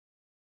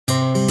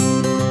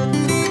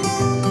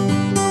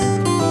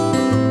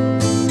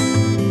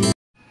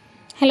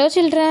Hello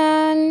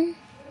children,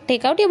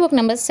 take out your book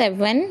number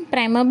 7,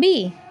 Primer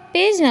B,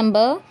 page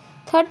number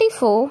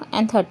 34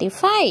 and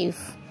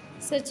 35.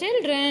 So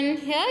children,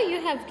 here you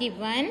have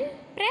given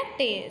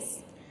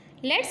practice.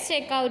 Let's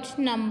check out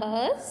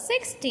number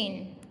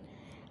 16.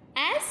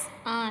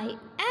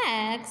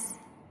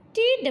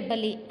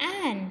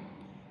 SIXTEEN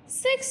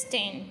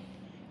 16.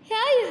 Here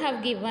you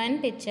have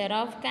given picture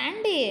of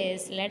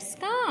candies. Let's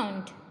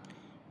count.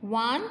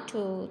 1,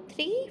 2,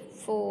 3,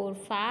 4,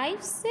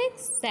 5,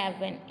 6,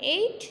 7,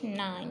 8,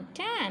 9,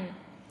 10,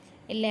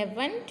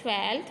 11,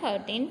 12,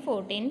 13,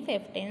 14,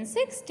 15,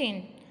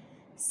 16.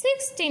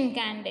 16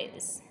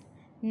 candles.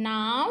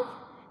 Now,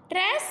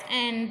 trace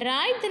and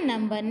write the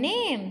number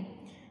name.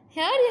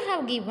 Here you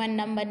have given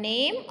number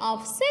name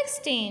of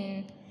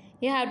 16.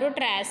 You have to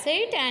trace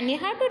it and you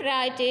have to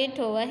write it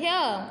over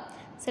here.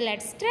 So,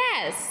 let's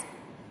trace.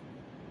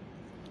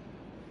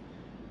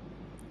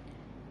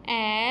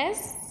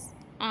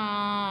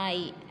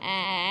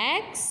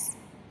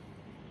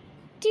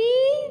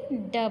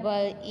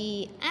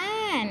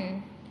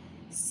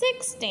 SIXTEEN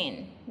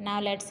 16.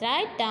 Now let's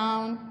write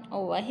down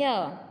over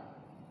here.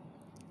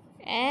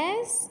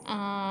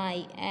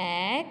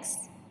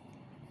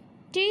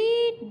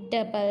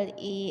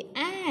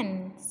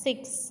 SIXTEEN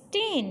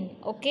 16.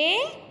 Okay?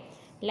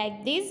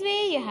 Like this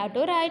way you have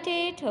to write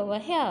it over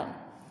here.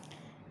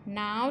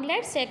 Now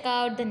let's check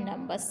out the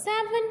number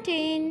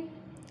 17.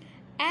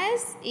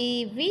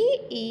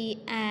 SEVENTEEN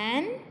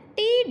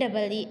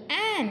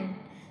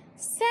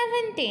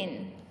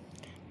 17.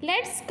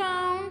 Let's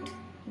count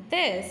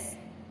this.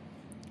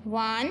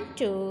 1,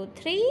 2,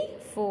 3,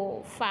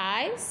 4,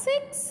 5,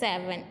 6,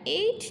 7,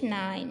 8,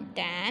 9,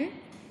 10,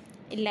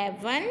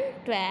 11,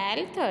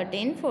 12,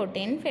 13,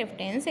 14,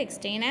 15,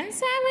 16 and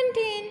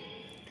 17.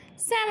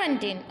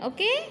 17.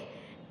 Okay?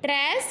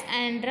 Trace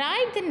and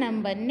write the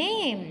number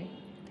name.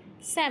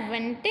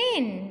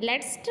 17.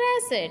 Let's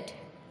trace it.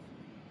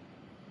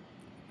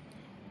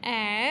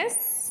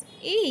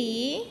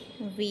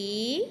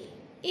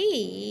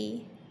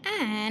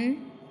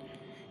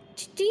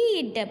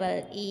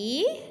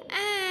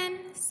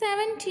 SEVENTEEN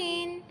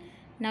 17.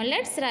 Now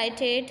let's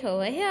write it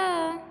over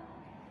here.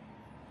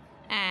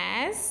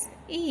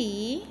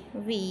 SEVENTEEN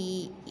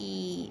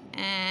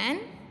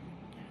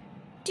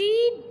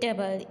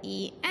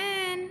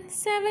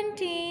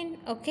 17.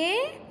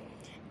 Okay?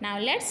 Now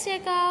let's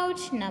check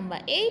out number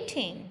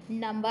 18.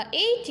 Number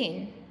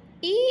 18.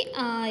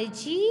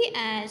 EIGHTEEN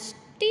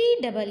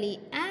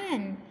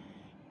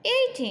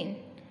 18.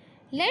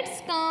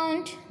 Let's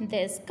count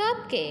these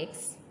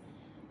cupcakes.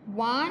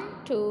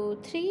 1, 2,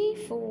 3,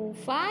 4,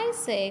 5,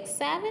 6,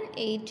 7,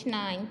 8,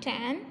 9,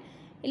 10,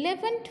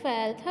 11,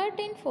 12,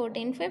 13,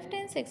 14,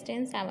 15,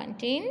 16,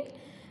 17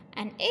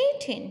 and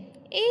 18.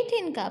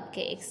 18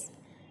 cupcakes.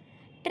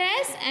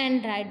 Trace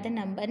and write the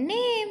number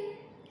name.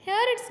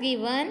 Here it's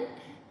given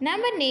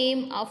number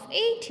name of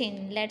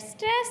 18. Let's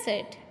trace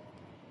it.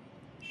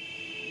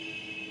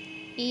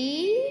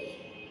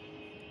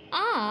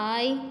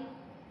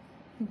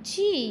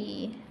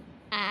 EIGHTEEN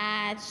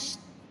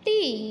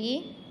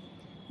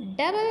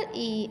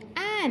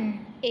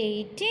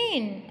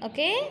 18.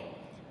 Okay?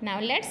 Now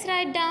let's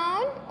write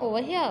down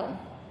over here.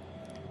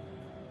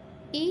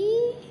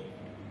 EIGHTEEN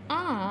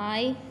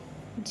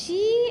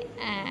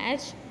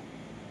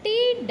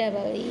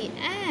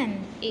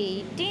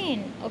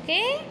 18.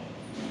 Okay?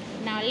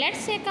 Now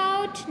let's check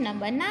out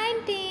number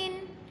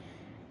 19.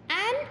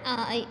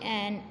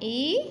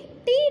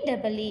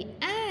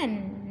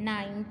 NINETEEN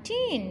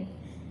 19.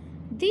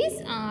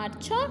 These are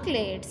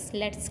chocolates.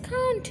 Let's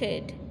count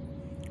it.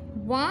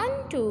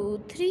 1,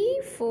 2,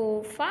 3,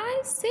 4, 5,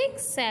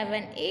 6,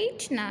 7,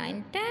 8,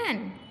 9,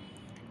 10,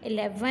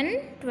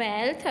 11,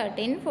 12,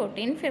 13,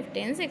 14,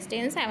 15,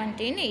 16,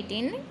 17,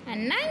 18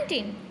 and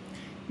 19.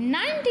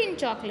 19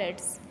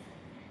 chocolates.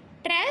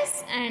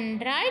 Trace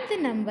and write the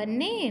number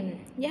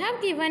name. You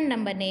have given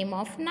number name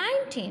of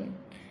 19.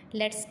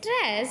 Let's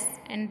trace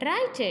and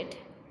write it.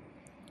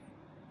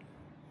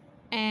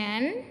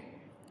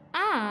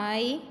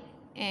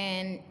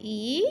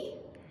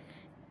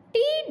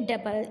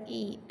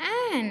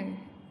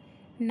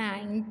 NINETEEN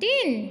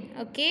 19.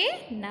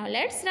 Okay? Now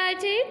let's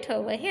write it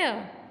over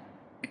here.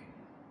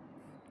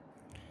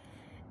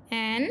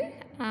 NINETEEN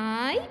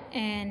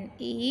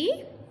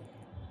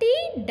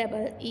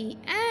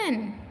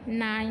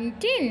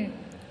 19.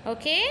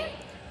 Okay?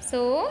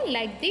 So,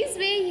 like this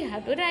way you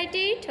have to write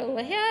it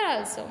over here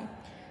also.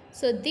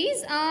 So,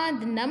 these are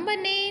the number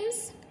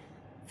names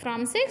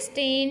from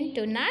 16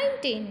 to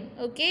 19.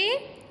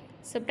 Okay?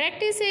 So,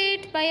 practice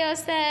it by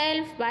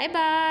yourself.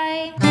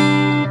 Bye-bye.